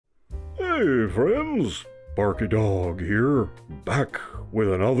Hey friends, Barky Dog here, back with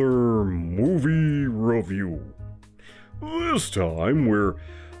another movie review. This time we're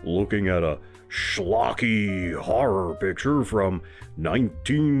looking at a schlocky horror picture from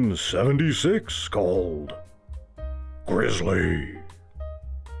 1976 called Grizzly.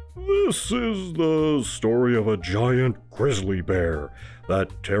 This is the story of a giant grizzly bear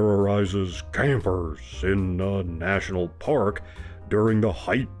that terrorizes campers in a national park during the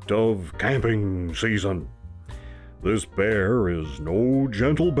height of camping season. This bear is no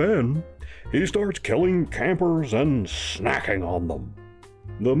gentle Ben. He starts killing campers and snacking on them.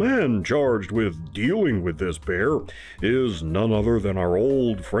 The man charged with dealing with this bear is none other than our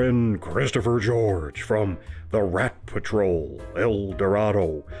old friend Christopher George from The Rat Patrol, El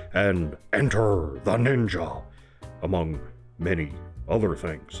Dorado, and Enter the Ninja, among many other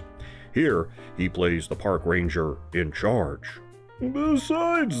things. Here, he plays the park ranger in charge.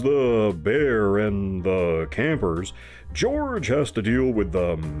 Besides the bear and the campers, George has to deal with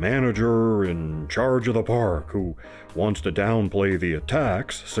the manager in charge of the park who wants to downplay the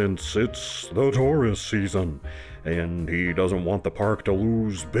attacks since it's the tourist season, and he doesn't want the park to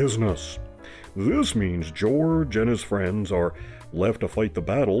lose business. This means George and his friends are left to fight the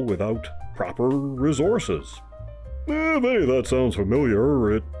battle without proper resources. If any of that sounds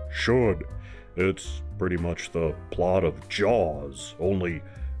familiar, it should. It's pretty much the plot of Jaws, only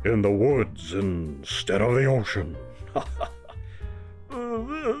in the woods instead of the ocean.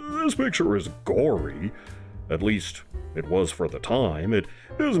 This picture is gory. At least it was for the time. It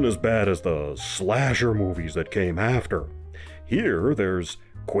isn't as bad as the slasher movies that came after. Here, there's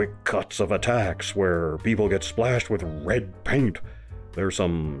quick cuts of attacks where people get splashed with red paint. There's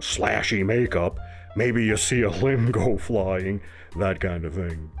some slashy makeup. Maybe you see a limb go flying, that kind of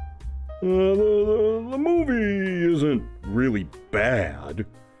thing. The movie isn't really bad,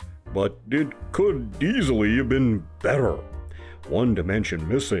 but it could easily have been better. One dimension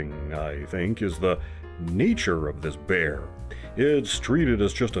missing, I think, is the nature of this bear. It's treated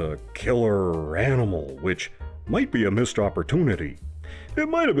as just a killer animal, which might be a missed opportunity. It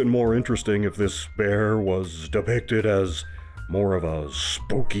might have been more interesting if this bear was depicted as more of a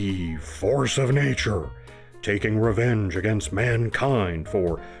spooky force of nature, taking revenge against mankind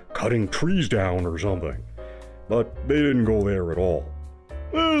for cutting trees down or something. But they didn't go there at all.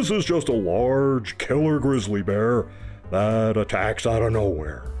 This is just a large killer grizzly bear that attacks out of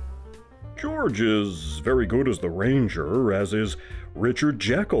nowhere. George is very good as the ranger, as is Richard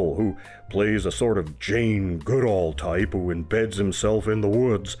Jaeckel, who plays a sort of Jane Goodall type who embeds himself in the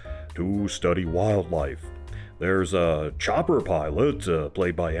woods to study wildlife. There's a chopper pilot,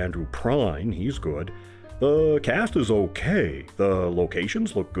 played by Andrew Prine. He's good. The cast is okay, the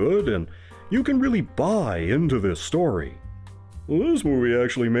locations look good, and you can really buy into this story. This movie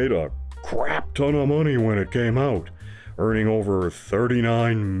actually made a crap ton of money when it came out, earning over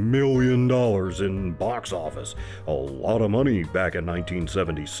 $39 million in box office, a lot of money back in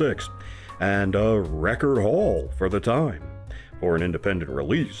 1976, and a record haul for the time. For an independent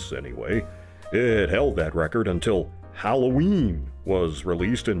release, anyway. It held that record until Halloween was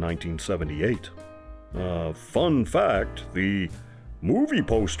released in 1978. Fun fact, the movie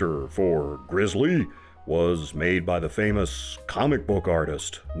poster for Grizzly was made by the famous comic book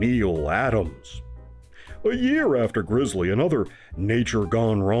artist Neil Adams. A year after Grizzly, another Nature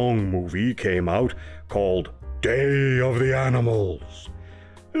Gone Wrong movie came out called Day of the Animals.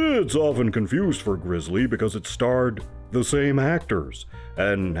 It's often confused for Grizzly because it starred the same actors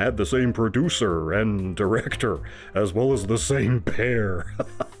and had the same producer and director, as well as the same bear.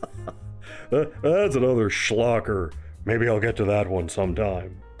 That's another schlocker. Maybe I'll get to that one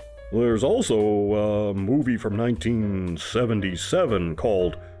sometime. There's also a movie from 1977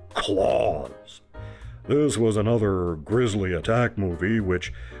 called Claws. This was another grizzly attack movie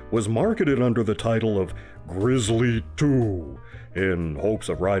which was marketed under the title of Grizzly 2 in hopes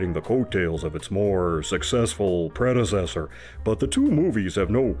of riding the coattails of its more successful predecessor, but the two movies have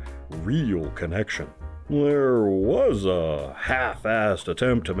no real connection. There was a half-assed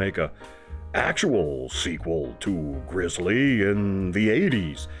attempt to make a actual sequel to Grizzly in the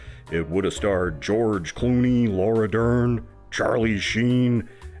 80s. It would have starred George Clooney, Laura Dern, Charlie Sheen,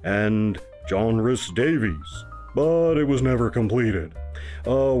 and John Rhys Davies, but it was never completed.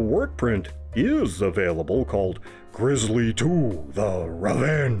 A work print is available called Grizzly 2: The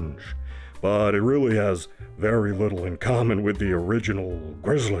Revenge, but it really has very little in common with the original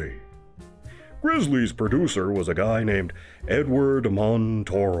Grizzly. Grizzly's producer was a guy named Edward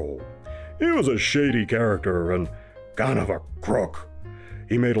Montoro. He was a shady character and kind of a crook.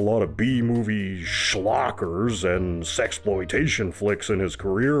 He made a lot of B-movie schlockers and sexploitation flicks in his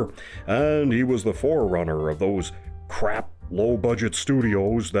career, and he was the forerunner of those crap low-budget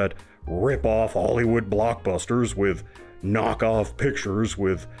studios that rip off Hollywood blockbusters with knockoff pictures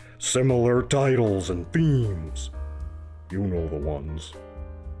with similar titles and themes. You know the ones.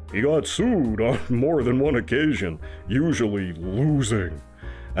 He got sued on more than one occasion, usually losing.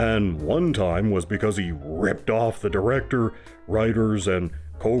 And one time was because he ripped off the director, writers, and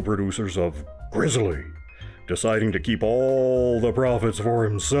co-producers of Grizzly, deciding to keep all the profits for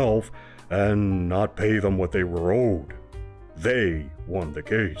himself and not pay them what they were owed. They won the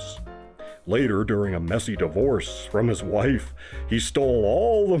case. Later, during a messy divorce from his wife, he stole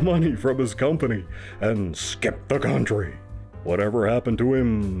all the money from his company and skipped the country. Whatever happened to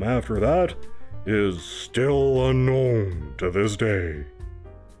him after that is still unknown to this day.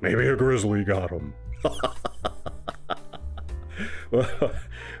 Maybe a grizzly got him.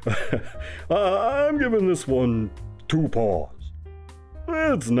 I'm giving this one 2 paws.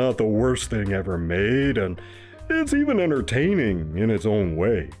 It's not the worst thing ever made, and it's even entertaining in its own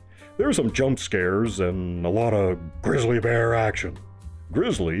way. There's some jump scares and a lot of grizzly bear action.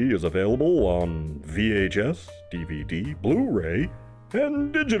 Grizzly is available on VHS, DVD, Blu-ray,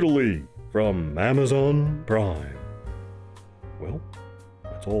 and digitally from Amazon Prime. Well,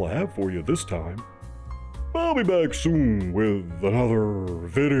 that's all I have for you this time. I'll be back soon with another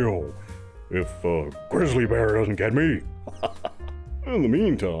video, if a grizzly bear doesn't get me. In the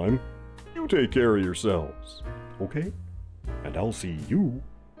meantime, you take care of yourselves, okay? And I'll see you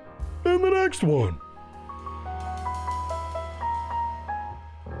in the next one.